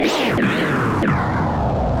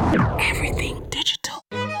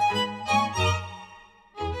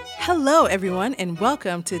Hello, everyone, and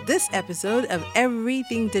welcome to this episode of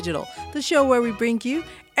Everything Digital, the show where we bring you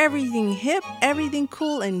everything hip, everything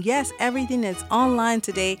cool, and yes, everything that's online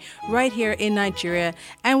today, right here in Nigeria.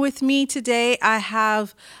 And with me today, I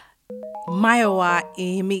have Mayowa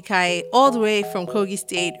Mikai, all the way from Kogi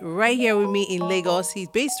State, right here with me in Lagos. He's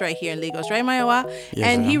based right here in Lagos, right, Mayowa? Yes,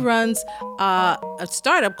 and he runs a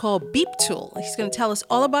startup called Beeptool. He's going to tell us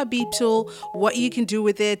all about Beeptool, what you can do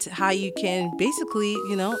with it, how you can basically,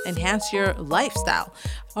 enhance your lifestyle.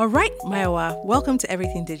 All right, Mayowa, welcome to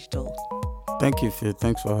Everything Digital. Thank you, Phil.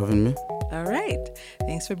 Thanks for having me. All right.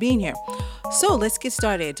 Thanks for being here. So let's get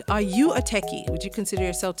started. Are you a techie? Would you consider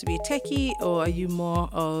yourself to be a techie, or are you more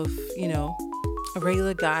of, a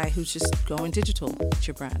regular guy who's just going digital with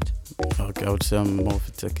your brand? Okay, I would say I'm more of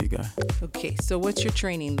a techie guy. Okay. So what's your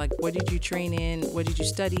training? Like, what did you train in? What did you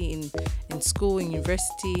study in school, in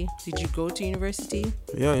university? Did you go to university?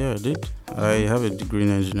 Yeah, I did. I have a degree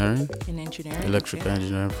in engineering. In engineering? Electrical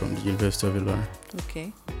engineering from the University of Ilorin.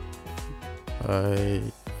 Okay.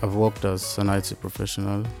 I've worked as an IT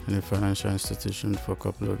professional in a financial institution for a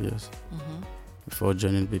couple of years before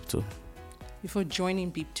joining Beeptool. Before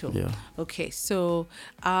joining Beeptool? Yeah. Okay, so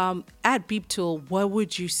at Beeptool, what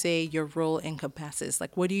would you say your role encompasses?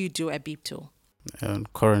 Like, what do you do at Beeptool?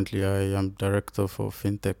 And currently, I am director for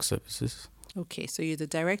fintech services. Okay, so you're the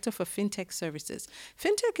director for fintech services.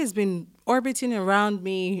 Fintech has been orbiting around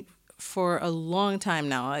me for a long time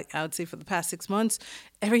now. I would say for the past 6 months,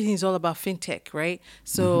 everything's all about fintech, right?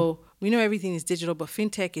 So we know everything is digital, but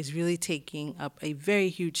fintech is really taking up a very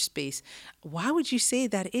huge space. Why would you say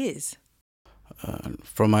that is?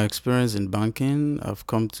 From my experience in banking, I've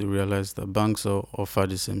come to realize that banks offer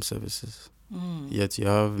the same services. Yet you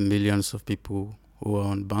have millions of people who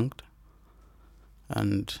are unbanked.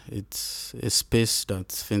 And it's a space that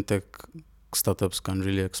fintech startups can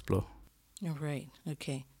really explore. All right.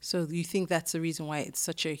 Okay. So you think that's the reason why it's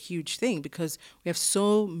such a huge thing, because we have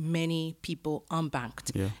so many people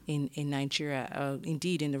unbanked in Nigeria,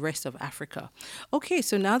 indeed in the rest of Africa. Okay.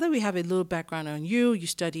 So now that we have a little background on you, you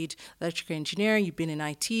studied electrical engineering, you've been in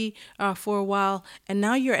IT for a while, and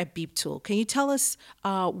now you're at Beeptool. Can you tell us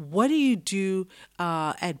what do you do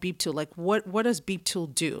at Beeptool? Like what does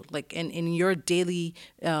Beeptool do? Like in your daily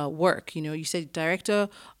work, you said director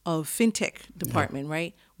of fintech department,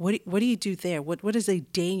 right? What do you do there? What does a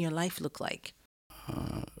day in your life look like?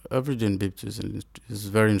 Every day in Beeptool is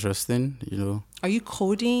very interesting, Are you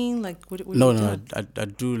coding? Like what No, I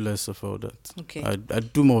do less of all that. Okay. I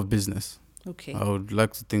do more of business. Okay. I would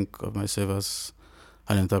like to think of myself as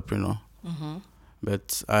an entrepreneur.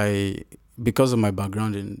 But because of my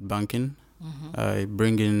background in banking, I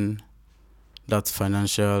bring in that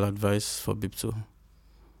financial advice for Beeptool.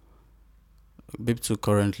 Beeptool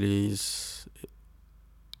currently is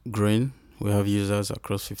growing. We have users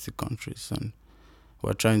across 50 countries, and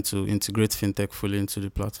we're trying to integrate fintech fully into the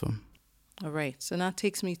platform. All right. So now it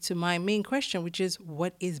takes me to my main question, which is,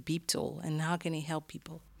 what is Beeptool and how can it help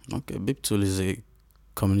people? Okay, Beeptool is a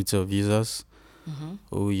community of users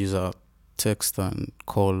who use our text and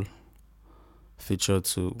call feature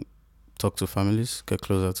to talk to families, get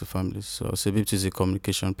closer to families. So I'll say Beeptool is a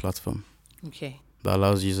communication platform. Okay. That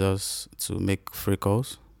allows users to make free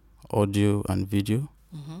calls, audio and video,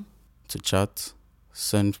 to chat,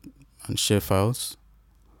 send and share files,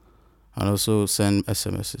 and also send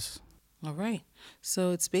SMSs. All right.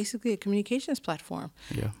 So it's basically a communications platform.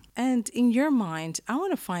 Yeah. And in your mind, I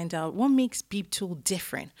want to find out what makes Beeptool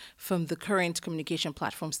different from the current communication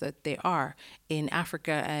platforms that there are in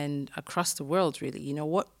Africa and across the world, really.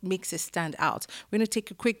 What makes it stand out? We're going to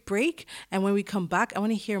take a quick break. And when we come back, I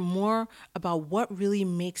want to hear more about what really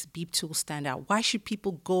makes Beeptool stand out. Why should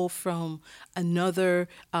people go from another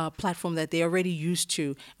platform that they're already used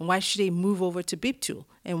to? And why should they move over to Beeptool?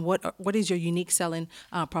 And what is your unique selling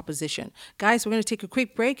proposition? Guys, we're going to take a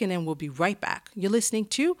quick break and then we'll be right back. You're listening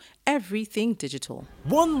to Everything Digital.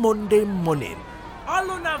 One Monday morning, all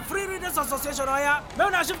on a free readers association,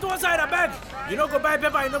 I shift to one side, I beg. You don't go buy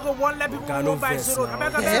paper, you don't go one, let people go buy zero. I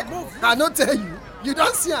beg, I move. I don't tell you. You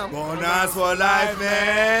don't see him. Bonus for life,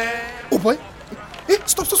 man. Oh boy. Hey,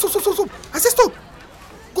 stop. I said stop.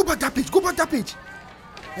 Go back that page.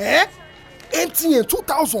 MTN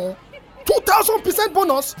 2000%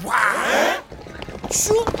 bonus. Wow.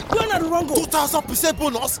 Shoo, where na the wrong go? 2000%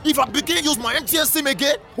 bonus if I begin use my MTN SIM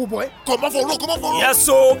again. Oh boy, come on for road, come on for road. Yes,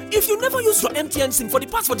 so if you never use your MTN SIM for the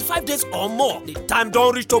past 45 days or more, the time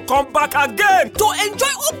don't reach to come back again to enjoy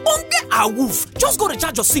Ogbonge awoof. Just go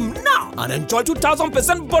recharge your SIM now and enjoy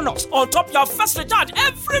 2000% bonus on top your first recharge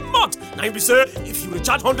every month. Now you be say, if you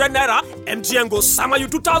recharge 100 naira, MTN go sama you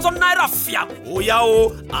 2000 naira fiam. Oh yeah,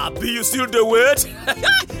 oh, abi you still the wait?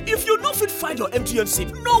 If you no fit find your MTN SIM,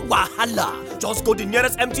 no wahala. Just go the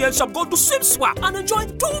nearest MTN shop, go to SIM swap and enjoy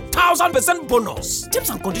 2000% bonus. Terms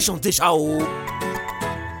and conditions dey sha o.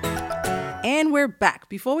 And we're back.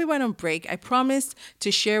 Before we went on break, I promised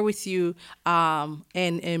to share with you and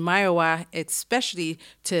Maiwa, especially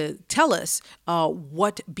to tell us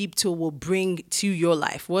what Beeptool will bring to your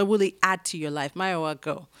life. What will it add to your life? Maiwa,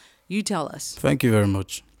 go. You tell us. Thank you very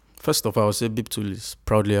much. First of all, I would say Beeptool is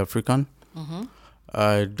proudly African. Mm-hmm.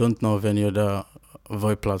 I don't know of any other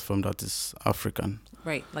VoIP platform that is African.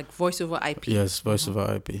 Right, like voice over IP. Yes, voice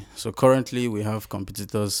over IP. So currently we have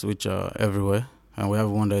competitors which are everywhere, and we have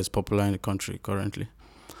one that is popular in the country currently.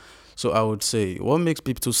 So I would say what makes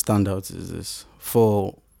Beeptool stand out is this.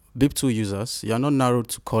 For Beeptool users, you are not narrowed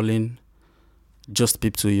to calling just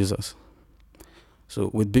Beeptool users. So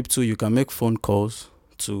with Beeptool, you can make phone calls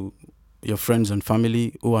to your friends and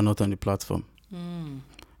family who are not on the platform,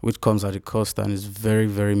 which comes at a cost and is very,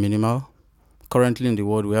 very minimal. Currently in the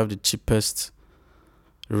world, we have the cheapest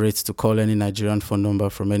rates to call any Nigerian phone number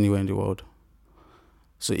from anywhere in the world.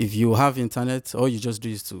 So if you have internet, all you just do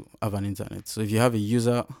is to have an internet. So if you have a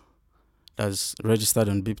user that's registered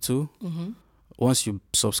on Beeptool, once you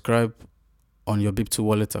subscribe on your Beeptool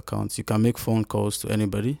wallet account, you can make phone calls to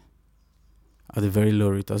anybody at a very low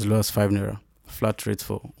rate, as low as 5 naira. Flat rate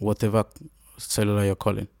for whatever cellular you're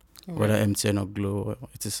calling, whether MTN or Glo or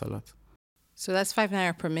Etisalat. So that's 5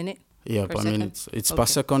 naira per minute? Yeah, per minute. It's per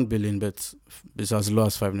second billing, but it's as low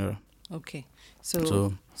as 5 naira. Okay.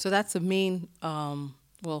 So that's the main, I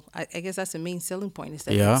guess that's the main selling point. Is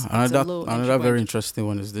that another very interesting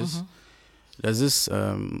one is this. There's this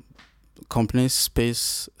company,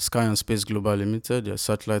 Sky and Space Global Limited, they're a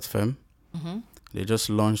satellite firm. They just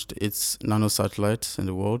launched its nano satellites in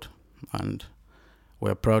the world, and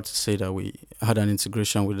we're proud to say that we had an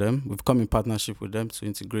integration with them. We've come in partnership with them to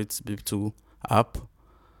integrate Beeptool app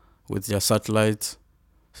with their satellite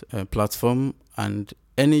platform, and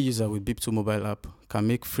any user with Beeptool mobile app can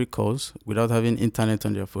make free calls without having internet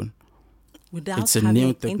on their phone. It's a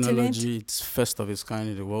new technology. Internet? It's first of its kind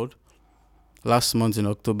in the world. Last month in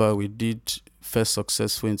October, we did first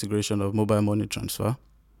successful integration of mobile money transfer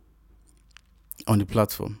on the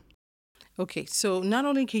platform. Okay, so not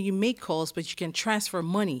only can you make calls, but you can transfer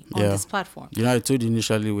money on this platform. You know, I told you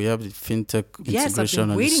initially we have the fintech integration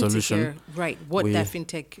and the solution. To hear, what that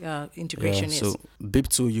fintech integration is. So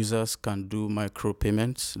Beeptool users can do micro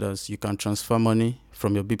payments. That's you can transfer money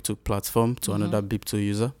from your Beeptool platform to another Beeptool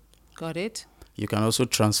user. Got it. You can also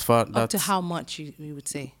transfer that. Up to how much you would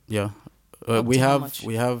say? Yeah, we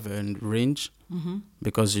have a range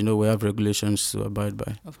because we have regulations to abide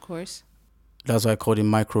by. Of course. That's why I call it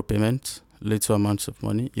micro payment, little amounts of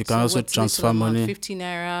money. You can also transfer money. 50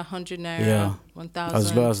 naira, 100 naira, 1,000.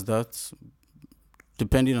 As low as that,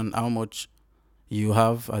 depending on how much you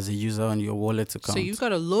have as a user on your wallet account. So you've got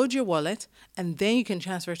to load your wallet, and then you can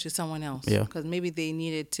transfer to someone else. Yeah. Because maybe they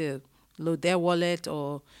needed to load their wallet,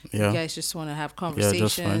 or you guys just want to have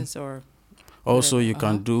conversations, or. Also, you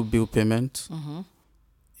can do bill payment.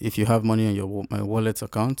 If you have money on your wallet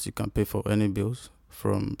account, you can pay for any bills,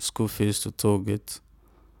 from school fees to toll gate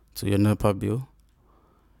to your NEPA bill.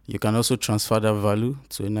 You can also transfer that value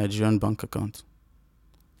to a Nigerian bank account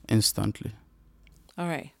instantly. All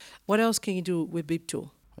right. What else can you do with Beeptool?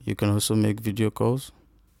 You can also make video calls.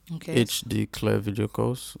 Okay. HD clear video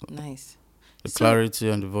calls. Nice. The clarity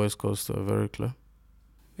and the voice calls are very clear.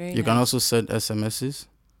 You can also send SMSs.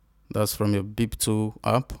 That's from your Beeptool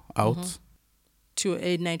app out. To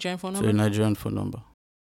a Nigerian phone number? To a Nigerian phone number.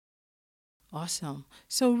 Awesome.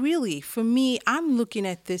 So really, for me, I'm looking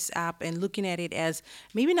at this app and looking at it as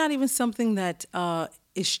maybe not even something that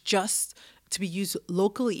is just to be used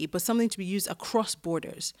locally, but something to be used across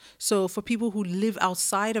borders. So for people who live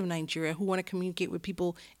outside of Nigeria, who want to communicate with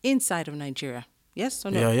people inside of Nigeria. Yes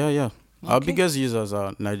or no? Yeah. Okay. Our biggest users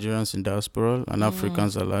are Nigerians in diaspora and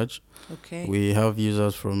Africans at large. Okay. We have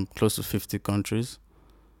users from close to 50 countries.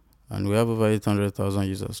 And we have over 800,000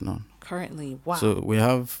 users now. Currently, wow. So we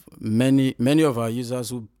have many of our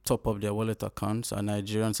users who top up their wallet accounts are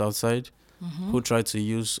Nigerians outside who try to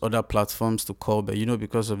use other platforms to call. But,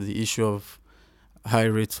 because of the issue of high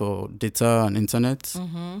rates for data and internet,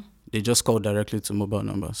 they just call directly to mobile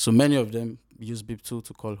numbers. So many of them use Beeptool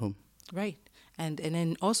to call home. Right. And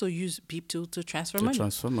then also use Beeptool to transfer money.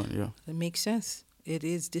 Transfer money, yeah. That makes sense. It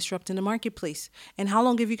is disrupting the marketplace. And how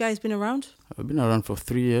long have you guys been around? I've been around for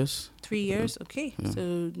 3 years. 3 years, okay. Yeah.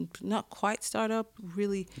 So not quite startup,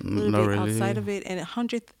 really a Not little bit really. outside of it. And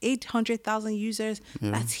 800,000 users,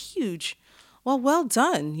 Yeah. that's huge. Well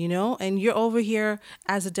done, and you're over here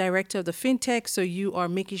as a director of the fintech, so you are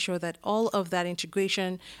making sure that all of that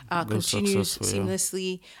integration continues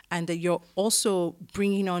seamlessly, and that you're also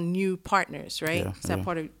bringing on new partners, right? Yeah, Is that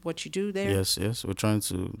part of what you do there? Yes. We're trying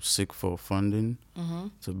to seek for funding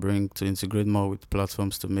to integrate more with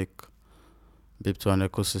platforms to make Beeptool an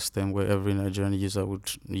ecosystem where every Nigerian user would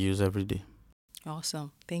use every day.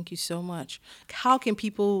 Awesome. Thank you so much. How can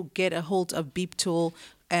people get a hold of Beeptool?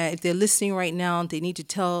 If they're listening right now, they need to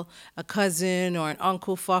tell a cousin or an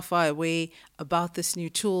uncle far away about this new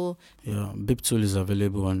tool. Yeah, Beeptool is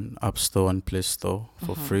available on App Store and Play Store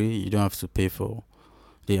for free. You don't have to pay for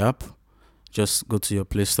the app. Just go to your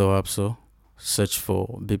Play Store App Store, search for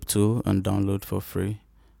Beeptool and download for free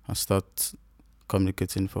and start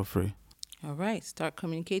communicating for free. All right. Start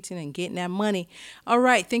communicating and getting that money. All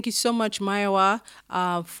right. Thank you so much, Maiwa,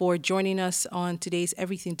 for joining us on today's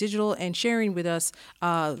Everything Digital and sharing with us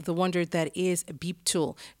the wonder that is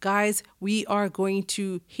Beeptool. Guys, we are going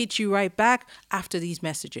to hit you right back after these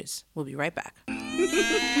messages. We'll be right back. We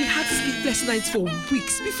had sleepless nights for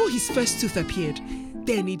weeks before his first tooth appeared.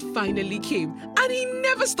 Then it finally came, and he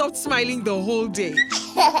never stopped smiling the whole day.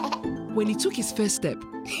 When he took his first step,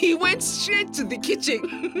 he went straight to the kitchen.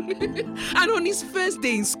 And on his first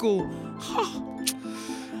day in school,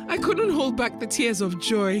 I couldn't hold back the tears of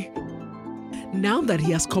joy. Now that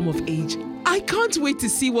he has come of age, I can't wait to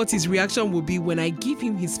see what his reaction will be when I give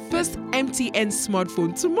him his first MTN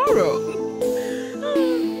smartphone tomorrow.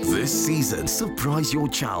 This season, surprise your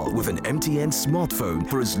child with an MTN smartphone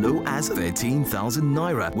for as low as 13,000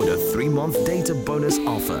 Naira with a 3-month data bonus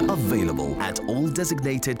offer available at all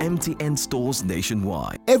designated MTN stores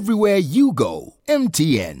nationwide. Everywhere you go,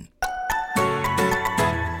 MTN.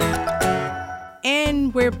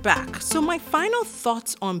 And we're back. So my final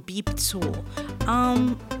thoughts on Beeptool.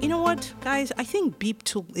 You know what, guys? I think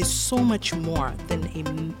Beeptool is so much more than a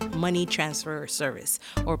money transfer service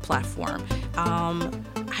or platform.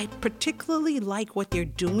 I particularly like what they're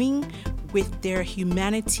doing with their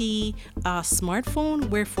Humanity smartphone,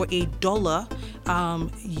 where for $1,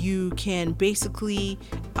 you can basically,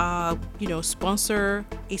 sponsor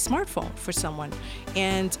a smartphone for someone.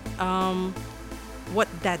 And what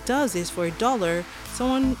that does is for $1,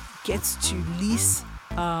 someone gets to lease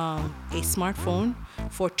a smartphone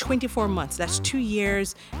for 24 months. That's 2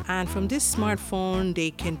 years. And from this smartphone,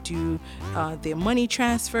 they can do their money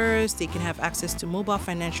transfers. They can have access to mobile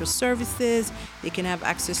financial services. They can have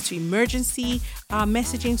access to emergency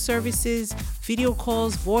messaging services, video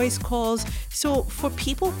calls, voice calls. So for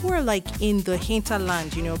people who are like in the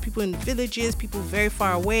hinterland, people in villages, people very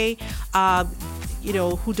far away,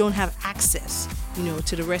 who don't have access,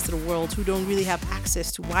 to the rest of the world, who don't really have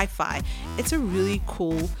access to Wi-Fi, it's a really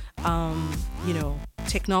cool,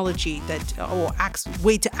 technology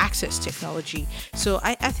way to access technology. So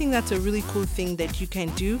I think that's a really cool thing that you can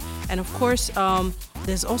do. And of course,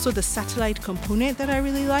 there's also the satellite component that I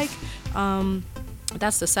really like.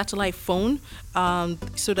 That's the satellite phone,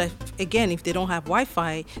 so that, again, if they don't have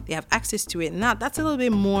Wi-Fi, they have access to it. Now, that's a little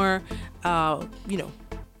bit more,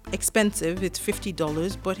 expensive. It's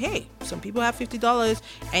 $50, but hey, some people have $50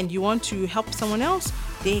 and you want to help someone else,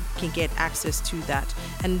 they can get access to that.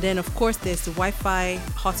 And then, of course, there's the Wi-Fi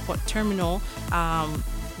hotspot terminal,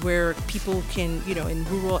 where people can, in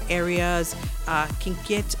rural areas, can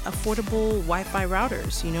get affordable Wi-Fi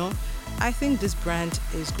routers, I think this brand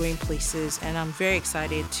is going places, and I'm very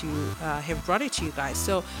excited to have brought it to you guys.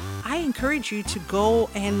 So I encourage you to go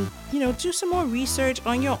and, do some more research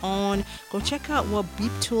on your own. Go check out what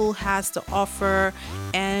Beeptool has to offer,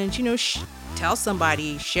 and, tell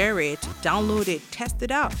somebody, share it, download it, test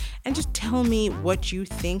it out, and just tell me what you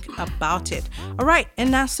think about it. All right,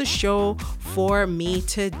 and that's the show for me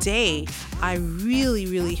today. I really,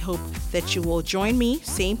 really hope that you will join me,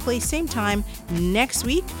 same place, same time, next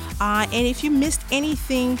week. And if you missed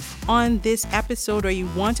anything on this episode or you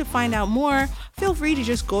want to find out more, feel free to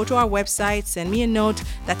just go to our website, send me a note.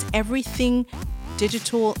 That's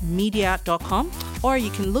everythingdigitalmedia.com, or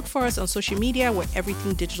you can look for us on social media. We're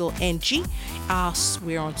Everything Digital NG.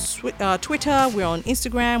 We're on Twitter, we're on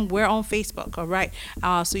Instagram, we're on Facebook. All right,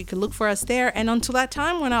 so you can look for us there. And until that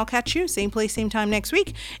time, when I'll catch you, same place, same time next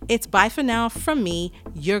week, it's bye for now from me,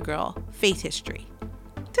 your girl, Faith History.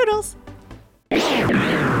 Toodles.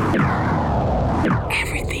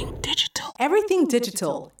 Everything Digital. Everything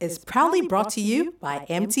Digital is proudly brought to you by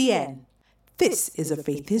MTN. This is a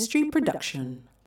Faith History production.